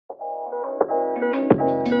Hello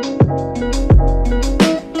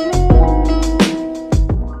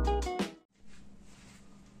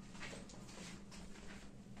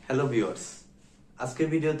viewers, আজকের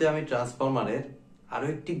ভিডিওতে আমি ট্রান্সফরমারের আরো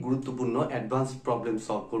একটি গুরুত্বপূর্ণ অ্যাডভান্স প্রবলেম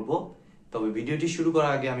সলভ করব। তবে ভিডিওটি শুরু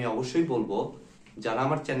করার আগে আমি অবশ্যই বলবো, যারা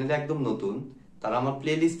আমার চ্যানেলে একদম নতুন তারা আমার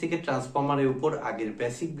প্লেলিস্ট থেকে ট্রান্সফরমারের উপর আগের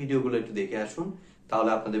বেসিক ভিডিওগুলো একটু দেখে আসুন, তাহলে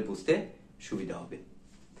আপনাদের বুঝতে সুবিধা হবে।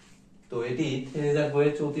 তো এটি থেরেজার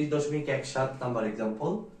বইয়ের 34.17 নাম্বার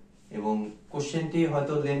এক্সাম্পল, এবং কোশ্চেনটি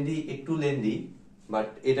হয়তো একটু লেন্দি, বাট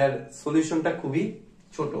এটার সলিউশনটা খুবই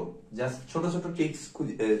ছোট। জাস্ট ছোট ছোট ট্রিক্স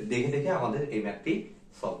দেখে দেখে আমাদের এই ম্যাথটি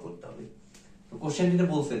সলভ করতে হবে। তো কোশ্চেনটিতে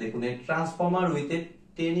বলছে, দেখুন, এ transformer with a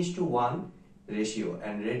 10:1 ratio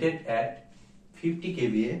and rated at 50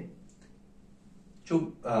 kVA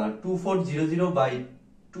 2400 by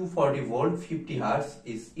 240 volt 50 Hz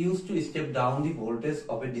is used to step down the voltage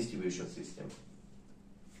of a distribution system.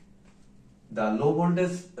 The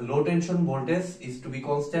low tension voltage is to be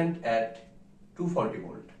constant at 240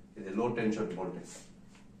 volt. Is a low tension voltage.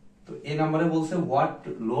 So a number বলছে, what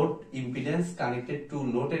load impedance connected to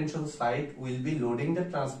low tension side will be loading the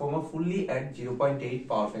transformer fully at 0.8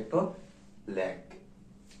 power factor lag.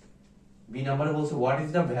 B number বলছে, what is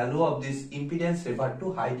the value of this impedance referred to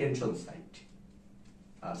high tension side.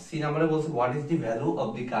 C number বলছে, what is the value of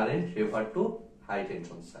the current referred to high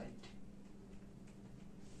tension side.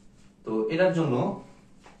 তো এটার জন্য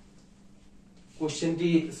কোশ্চেনটি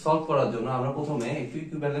solve করার জন্য আমরা প্রথমে একটু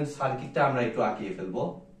ইকুইভ্যালেন্ট সার্কিটটা আমরা একটু আঁকিয়ে ফেলবো।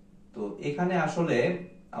 তো এখানে আসলে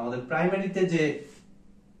আমাদের প্রাইমারিতে যে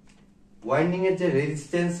ওয়াইন্ডিং এর যে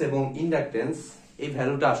রেজিস্ট্যান্স এবং ইন্ডাকটেন্স, এই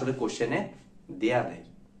ভ্যালুটা আসলে কোশ্চেনে দেয়া নেই।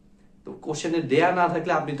 তো কোশ্চেনে দেয়া না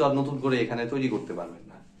থাকলে আপনি তো আর নতুন করে এখানে তৈরি করতে পারবেন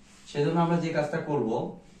না। সেজন্য আমরা যে কাজটা করব,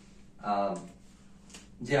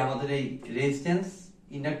 যে আমাদের এই রেজিস্ট্যান্স,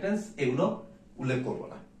 ইন্ডাকটেন্স এগুলো উল্লেখ করব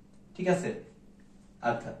না, ঠিক আছে?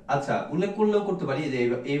 আচ্ছা, উল্লেখ করলেও করতে পারি, যে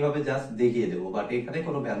এইভাবে জাস্ট দেখিয়ে দেবো, বাট এখানে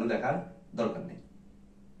কোনো ভ্যালু লেখার দরকার নেই।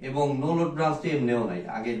 এবং নো লোড ব্রাঞ্চটি এমনিও নাই,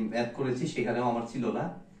 আগে ম্যাথ করেছি সেখানেও আমার ছিল না,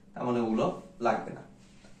 তার মানে ওগুলো লাগবে না।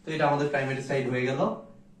 তো এটা আমাদের প্রাইমারি সাইড হয়ে গেল।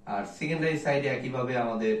 আর সেকেন্ডারি সাইডে একইভাবে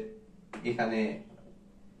আমাদের এখানে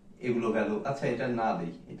এগুলো ভ্যালু, আচ্ছা এটা না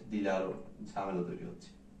দেই, এটা দিলে আরো ঝামেলা তৈরি হচ্ছে,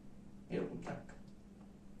 এরকম থাক।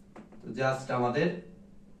 তো জাস্ট আমাদের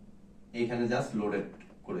এখানে জাস্ট লোডেড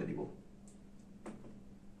করে দিব,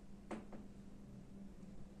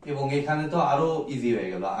 এবং এখানে তো আরো ইজি হয়ে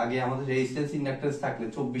গেল। আগে আমাদের রেজিস্ট্যান্স ইন্ডাকটেন্স থাকলে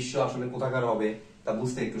 2400 আসলে কোথাকার হবে তা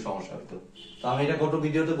বুঝতে একটু সমস্যা হতো। তো আমি এটা গত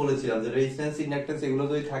ভিডিওতে বলেছিলাম যে রেজিস্ট্যান্স ইন্ডাকটেন্স এগুলো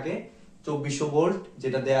যদি থাকে 2400 ভোল্ট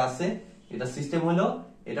যেটা দেয়া আছে, এটা সিস্টেম হলো,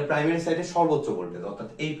 এটা প্রাইমারি সাইডে সর্বোচ্চ ভোল্টেজ, অর্থাৎ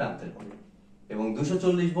এই প্রান্তের হবে, এবং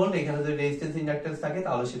 240 ভোল্ট এখানে যদি রেজিস্ট্যান্স ইন্ডাকটেন্স থাকে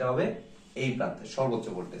তাহলে সেটা হবে এই প্রান্তের সর্বোচ্চ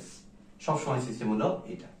ভোল্টেজ। সব সময় সিস্টেম হলো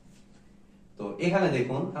এটা। তো এখানে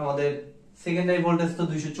দেখুন আমাদের সেকেন্ডারি ভোল্টেজ তো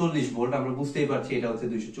 240 ভোল্ট, আমরা বুঝতেই পারছি এটা হচ্ছে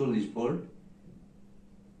 240 ভোল্ট।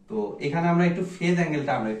 তো এখানে আমরা একটু ফেজ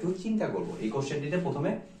অ্যাঙ্গেলটা আমরা একটু চিন্তা করব। এই কোশ্চেনটিতে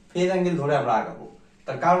প্রথমে ফেজ অ্যাঙ্গেল ধরে আমরা আগাবো।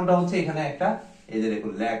 তার কারণটা হচ্ছে এখানে একটা, এই যে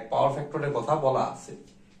দেখুন, ল্যাগ পাওয়ার ফ্যাক্টরের কথা বলা আছে,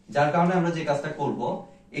 যার কারণে আমরা যে কাজটা করব,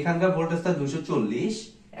 এখানকার ভোল্টেজটা 240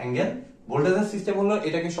 অ্যাঙ্গেল, ভোল্টেজের সিস্টেম হলো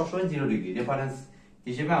এটাকে সবসময় 0 ডিগ্রি রেফারেন্স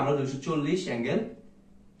হিসেবে আমরা 240 অ্যাঙ্গেল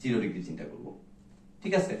 0 ডিগ্রি চিন্তা করব,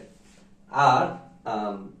 ঠিক আছে? আর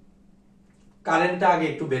কারেন্টটা আগে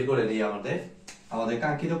একটু বের করে নিই। আমাদের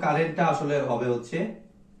কাঙ্ক্ষিত কারেন্টটা আসলে হবে হচ্ছে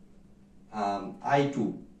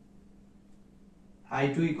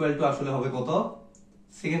I2 ইকুয়াল টু আসলে হবে কত?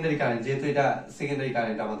 সেকেন্ডারি কারেন্ট, যেহেতু এটা সেকেন্ডারি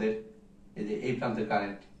কারেন্ট আমাদের, এই যে এই প্রান্তের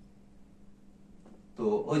কারেন্ট। তো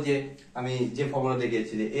ওই যে আমি যে ফর্মুলা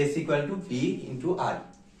দেখিয়েছি যে S equal to V into I,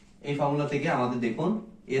 এই ফর্মুলা থেকে আমাদের দেখুন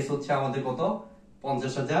S হচ্ছে আমাদের কত?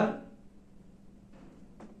 50,000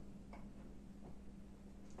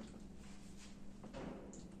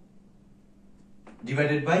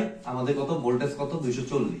 ডিভাইডেড বাই আমাদের কত? ভোল্টেজ কত?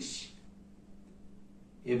 240,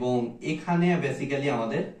 এবং এখানে বেসিক্যালি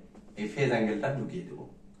আমাদের এই ফেজ অ্যাঙ্গেলটা ঢুকিয়ে দেব।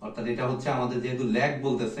 অর্থাৎ এটা হচ্ছে আমাদের, যেহেতু ল্যাগ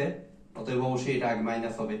বলতেছে, অতএব অবশ্যই এটা আগে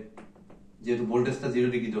মাইনাস হবে, যেহেতু ভোল্টেজটা 0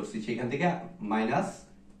 ডিগ্রি ধরছি, সেখান থেকে মাইনাস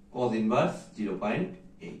cos ইনভার্স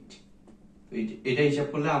 0.8। তো এটা হিসাব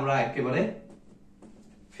করলে আমরা একেবারে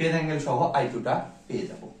ফেজ অ্যাঙ্গেল সহ I2 টা পেয়ে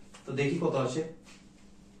যাব। তো দেখি কত আসে।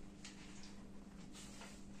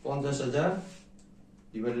 50,000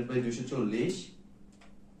 divided by 240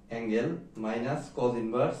 angle minus cos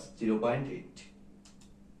inverse 0.8,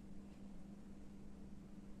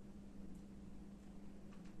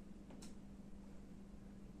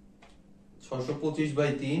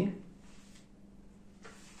 625/3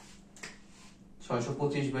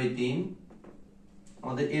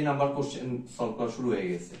 আমাদের এ নাম্বার কোশ্চেন সলভ করা শুরু হয়ে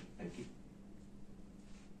গেছে আর কি।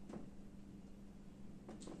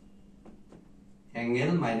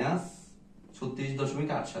 Angle minus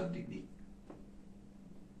 36.87 degree.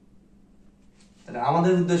 তাহলে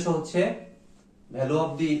আমাদের উদ্দেশ্য হচ্ছে value of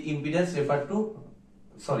the impedance refer to,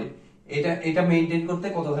 sorry, এটা মেইনটেইন করতে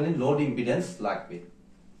কতখানি লোড ইম্পিডেন্স লাগবে।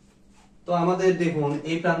 তো আমাদের দেখুন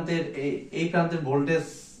এই প্রান্তের ভোল্টেজ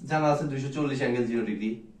জানা আছে 240 অ্যাঙ্গেল 0 ডিগ্রি,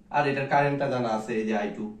 আর এটার কারেন্টটা জানা আছে এই যে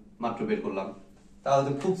I2 মাত্র বের করলাম। তাহলে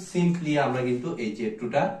খুব সিম্পলি আমরা কিন্তু এই Z2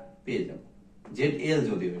 টা পেয়ে যাব। ZL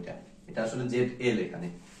যদিও এটা আসলে ZL এখানে।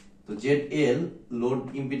 তো ZL লোড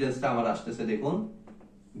ইম্পিডেন্সটা আমার আসতেছে দেখুন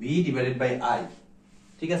V ডিভাইডেড বাই I,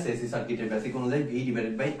 ঠিক আছে, এসি সার্কিটের বেসিক অনুযায়ী V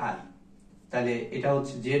ডিভাইডেড বাই I। তাহলে এটা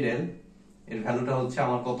হচ্ছে ZL, এর ভ্যালুটা হচ্ছে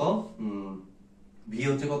আমার কত, V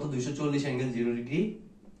হচ্ছে কত 240 অ্যাঙ্গেল 0 ডিগ্রি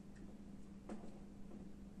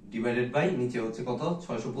ডিভাইডেড বাই নিচে হচ্ছে কত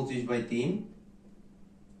 625/3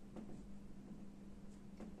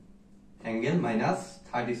 অ্যাঙ্গেল মাইনাস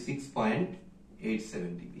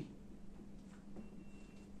 36.87 ডিগ্রি।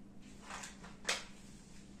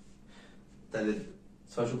 তাহলে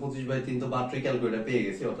 625/3 তো মাত্রই ক্যালকুলেটর পেয়ে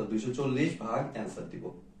গেছি, অর্থাৎ 240 ভাগ অ্যানসার দিব।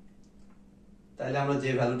 তাহলে আমরা যে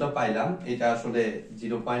ভ্যালুটা পাইলাম এটা আসলে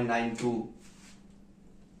 0.92,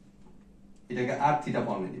 এটাকে r থিটা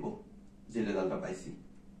ফর্মে দিব, যে রেজাল্টটা পাইছি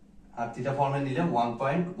r থিটা ফর্মে নিলে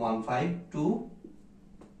 1.152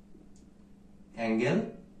 অ্যাঙ্গেল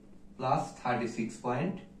প্লাস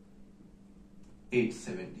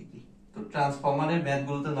 36.87 ডিগ্রি। তো ট্রান্সফরমারের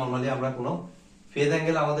ম্যাথগুলোতে নরমালি আমরা কোনো ফেজ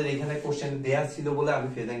অ্যাঙ্গেল, আমাদের এখানে কোশ্চেন দেয়া ছিল বলে আমি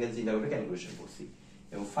ফেজ অ্যাঙ্গেল চিন্তা করে ক্যালকুলেশন করছি,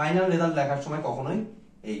 এবং ফাইনাল রেজাল্ট লেখার সময় কখনোই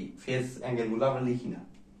এই ফেজ অ্যাঙ্গেলগুলো আমরা লিখি না,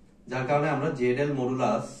 যার কারণে আমরা ZL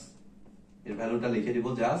মডুলাস এর ভ্যালুটা লিখে দিব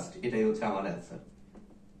জাস্ট, এটাই হচ্ছে আমার অ্যানসার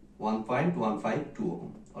 1.152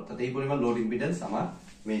 ওহম, অর্থাৎ এই পরিমাণ লোড ইম্পিডেন্স আমার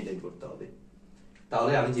মেইনটেইন করতে হবে।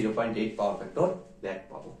 তাহলে আমি 0.8 পাওয়ার ফ্যাক্টর ব্যাক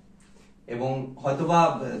পাবো। এবং হয়তোবা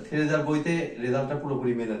থেরেজার বইতে রেজাল্টটা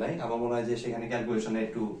পুরোপুরি মেলে নাই, আমার মনে হয় যে সেখানে ক্যালকুলেশনে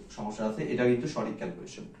একটু সমস্যা আছে, এটা কিন্তু সঠিক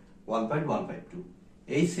ক্যালকুলেশন 1.152।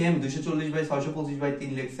 এই সেম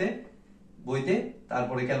 240/625/3 লেখছে বইতে,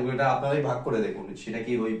 তারপরে ক্যালকুলেটর আপনারাই ভাগ করে দেখুন সেটা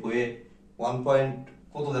কি ওই বইয়ে 1 পয়েন্ট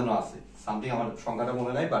কত যেন আছে সামথিং, আমার সংখ্যাটা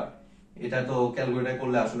মনে নাই, বাট এটা তো ক্যালকুলেটর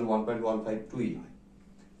করলে আসলে 1.152 হয়,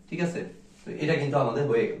 ঠিক আছে। তো এটা কিন্তু আমাদের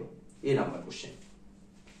হয়ে গেল এই নাম্বার কোশ্চেন।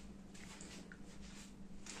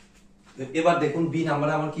 এবার দেখুন বি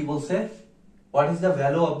নাম্বারে আমার কি বলছে, what is the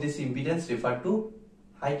value of this impedance refer to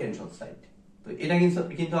high tension side. তো এটা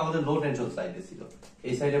কিন্তু আমাদের লো টেনশন সাইডে ছিল,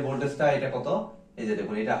 এই সাইডে ভোল্টেজটা এটা কত, এই যে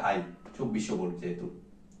দেখুন এটা হাই 2400 ভোল্ট যেহেতু,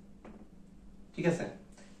 ঠিক আছে।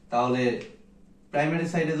 তাহলে প্রাইমারি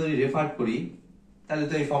সাইডে যদি রেফার করি তাহলে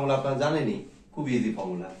তো এই ফর্মুলা আপনারা জানেনই, খুব ইজি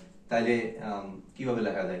ফর্মুলা। তাহলে কিভাবে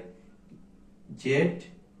লেখা যায়, জেড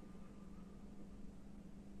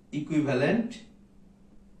ইকুইভ্যালেন্ট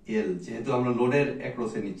এল, যেহেতু আমরা লোডের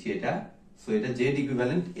অ্যাক্রসে নিচ্ছি এটা, সো এটা জেড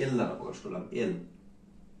ইকুইভ্যালেন্ট এল দ্বারা প্রকাশ করলাম, এল।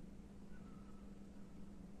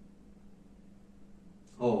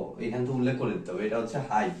 ও এখানে তো উল্লেখ করে দিতে হবে এটা হচ্ছে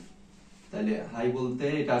হাই, তাহলে হাই বলতে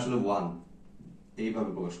এটা আসলে 1, এইভাবে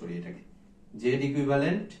প্রকাশ করি এটাকে, জেড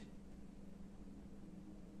ইকুইভ্যালেন্ট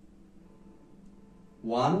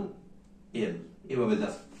 1 এল, এভাবে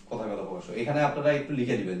জাস্ট কথা প্রকাশ। এখানে আপনারা একটু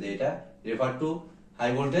লিখে দিবেন যে এটা refer to high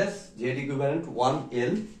voltage Z equivalent 1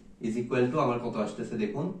 L is equal to আমার কত আসতেছে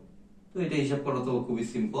দেখুন। তো এটা হিসাব করা তো খুবই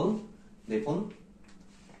সিম্পল, দেখুন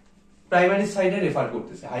প্রাইমারি সাইডে রেফার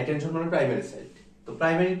করতেছে, হাই টেনশন মানে প্রাইমারি সাইড, তো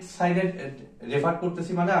প্রাইমারি সাইডে রেফার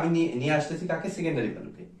করতেছি মানে আমি নিয়ে আসতেছি কাকে, সেকেন্ডারি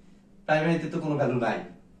ভ্যালুকে। প্রাইমারিতে তো কোনো ভ্যালু নাই,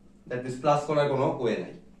 দ্যাট মিন্স প্লাস করার কোনো ওয়ে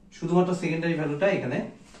নাই, শুধুমাত্র সেকেন্ডারি ভ্যালুটা এখানে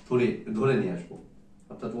ধরে নিয়ে আসবো,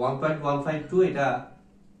 অর্থাৎ 1.152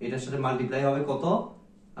 এটার সাথে মাল্টিপ্লাই হবে কত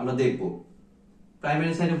আমরা দেখবো।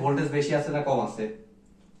 প্রাইমারি সাইডে ভোল্টেজ বেশি আছে না কম আছে,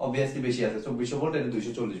 অবভিয়াসলি বেশি আছে, 2400 ভোল্ট, এটা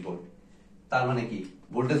 240 ভোল্ট। তার মানে কি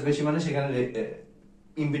ভোল্টেজ বেশি মানে সেখানে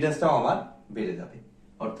ইম্পিডেন্সটাও আমার বেড়ে যাবে,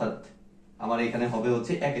 অর্থাৎ আমার এখানে হবে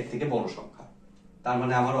হচ্ছে একের থেকে বড় সংখ্যা। তার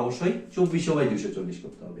মানে আমার অবশ্যই 2400/240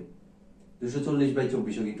 করতে হবে,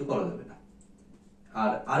 240/2400 কিন্তু করা যাবে না।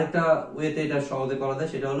 আর আরেকটা ওয়েতে এটা সহজে করা যায়,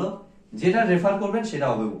 সেটা হলো যেটা রেফার করবেন সেটা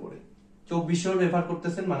হবে উপরে, 2400 রেফার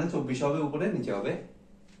করতেছেন মানে 2400 হবে উপরে, নিচে হবে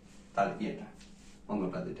তার ইয়েটা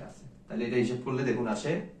অন্যটা যেটা আছে। তাহলে এটা হিসাব করলে দেখুন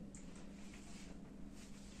আসে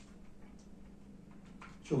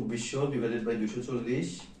 2400 ডিভাইডেড বাই 240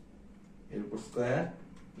 এর উপর স্কয়ার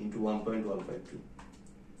ইনটু 1.152,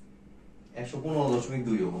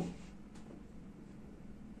 115.2 ওহম।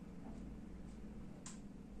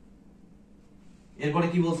 এরপরে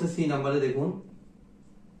কি বলছে সি নাম্বারে দেখুন,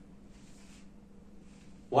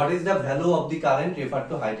 what is the value of the current refer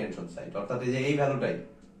to high tension side, অর্থাৎ এই যে এই ভ্যালুটাই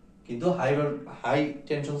কিন্তু হাই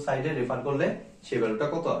টেনশন সাইডে রেফার করলে সেই ভ্যালুটা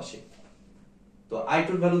কত আসে। তো I2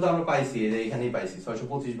 এর ভ্যালু তো আমরা পাইছি, এখানেই পাইছি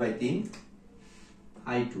 625/3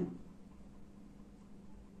 I2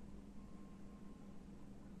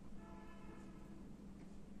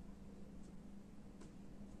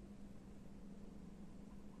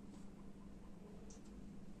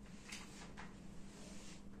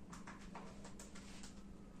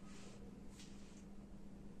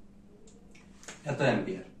 এত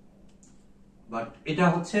অ্যাম্পিয়ার। বাট এটা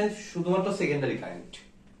হচ্ছে শুধুমাত্র সেকেন্ডারি কারেন্ট।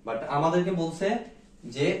 বাট আমাদেরকে বলছে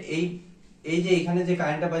যে এই এই যে এখানে যে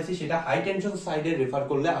কারেন্টটা পাইছি সেটা হাই টেনশন সাইডে রেফার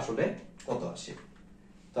করলে আসলে কত আসে।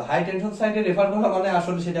 তো হাই টেনশন সাইডে রেফার করা মানে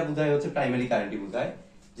আসলে সেটা বোঝায় হচ্ছে প্রাইমারি কারেন্টই বোঝায়।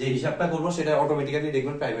 যে হিসাবটা করবো সেটা অটোমেটিক্যালি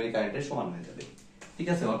দেখবেন প্রাইমারি কারেন্টের সমান হয়ে যাবে। ঠিক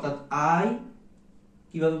আছে, অর্থাৎ আই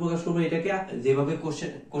কিভাবে প্রকাশ করবো এটাকে, যেভাবে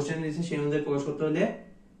কোশ্চেন দিয়েছে সেই অনুযায়ী প্রকাশ করতে হলে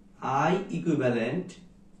আই ইকুইভ্যালেন্ট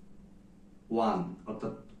 1,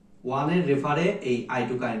 অর্থাৎ 1 এর রেফারে এই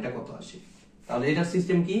I2 কারেন্টটা কত আসে। তাহলে এটার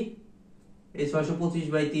সিস্টেম কি, এই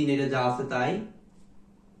 625/3 এটা যা আছে তাই,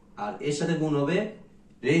 আর এর সাথে গুণ হবে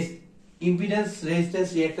ইম্পিডেন্স, রেজিস্ট্যান্স,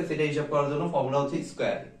 রিঅ্যাক্ট্যান্স, এটা হিসাব করার জন্য ফর্মুলা হচ্ছে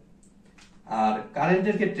স্কয়ার। আর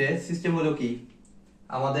কারেন্টের ক্ষেত্রে সিস্টেম হলো কি,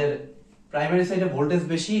 আমাদের প্রাইমারি সাইডে ভোল্টেজ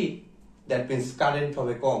বেশি, দ্যাট মিন্স কারেন্ট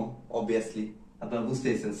হবে কম, অবভিয়াসলি আপনারা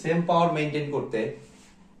বুঝতেছেন। সেম পাওয়ার মেইনটেইন করতে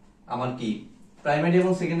আমার কি প্রাইমারি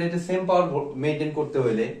এবং সেকেন্ডারিতে সেম পাওয়ার মেইনটেইন করতে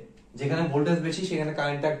হলে যেখানে ভোল্টেজ বেশি সেখানে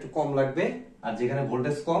কারেন্টটা একটু কম লাগবে, আর যেখানে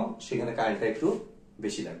ভোল্টেজ কম সেখানে কারেন্টটা একটু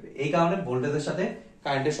বেশি লাগবে। এই কারণে ভোল্টেজের সাথে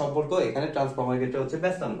কারেন্টের সম্পর্ক এখানে ট্রান্সফরমারের ক্ষেত্রে হচ্ছে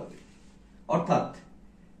ব্যস্তানুপাতিক। অর্থাৎ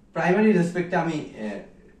প্রাইমারি রেসপেক্টে আমি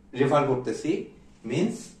রেফার করতেছি,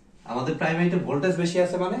 মিন্স আমাদের প্রাইমারিতে ভোল্টেজ বেশি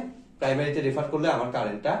আছে মানে প্রাইমারিতে রেফার করলে আমার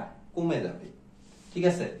কারেন্টটা কমে যাবে। ঠিক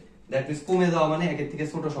আছে, দ্যাট মিন্স কমে যাওয়া মানে একের থেকে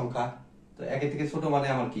ছোট সংখ্যা, তো একের থেকে ছোট মানে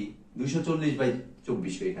আমার কি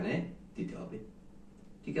 240/24 এখানে দিতে হবে।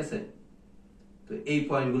 ঠিক আছে, তো এই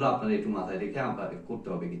পয়েন্টগুলো আপনারা একটু মাথায় রেখে আমরা করতে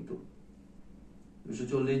হবে। কিন্তু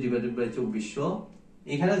 240/2400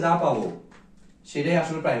 এখানে যা পাবো সেটাই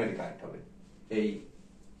আসলে প্রাইমারি কারেন্ট হবে। এই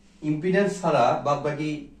ইম্পিডেন্স ছাড়া বাদ বাকি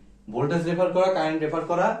ভোল্টেজ রেফার করা, কারেন্ট রেফার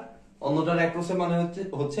করা, অন্যটার অ্যাক্রসে মানে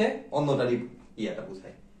হচ্ছে অন্যটারই ইয়াটা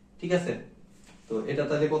বোঝায়। ঠিক আছে, তো এটা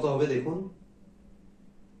তাহলে কত হবে দেখুন,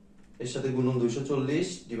 এর সাথে গুণন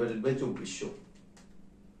 240/2400,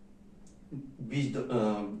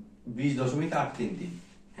 20.833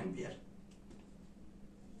 অ্যাম্পিয়ার।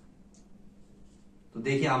 তো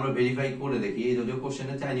দেখি আমরা ভেরিফাই করে দেখি, এই যদিও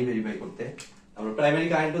কোশ্চেনে চাইনি ভেরিফাই করতে, আমরা প্রাইমারি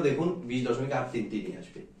কারেন্টও দেখুন 20.833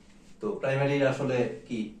 আসবে। তো প্রাইমারির আসলে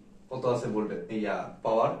কি কত আছে voltage, yeah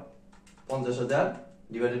power 50,000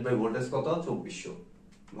 divided by voltage কত 2400,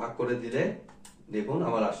 ভাগ করে দিলে দেখুন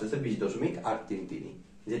আমার আসতেছে 20.833,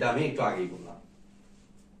 যেটা আমি একটু আগেই বললাম।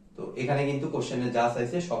 তো এখানে কিন্তু কোশ্চেনে যা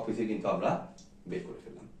চাইছে সবকিছু কিন্তু আমরা বের করে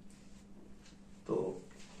ফেললাম। তো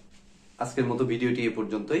আজকের মতো ভিডিওটি এ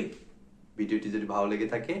পর্যন্তই। ভিডিওটি যদি ভালো লেগে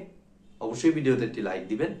থাকে অবশ্যই ভিডিওতে একটি লাইক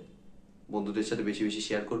দিবেন, বন্ধুদের সাথে বেশি বেশি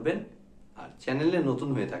শেয়ার করবেন, আর চ্যানেলে নতুন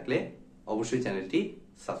হয়ে থাকলে অবশ্যই চ্যানেলটি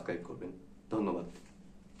সাবস্ক্রাইব করবেন। ধন্যবাদ।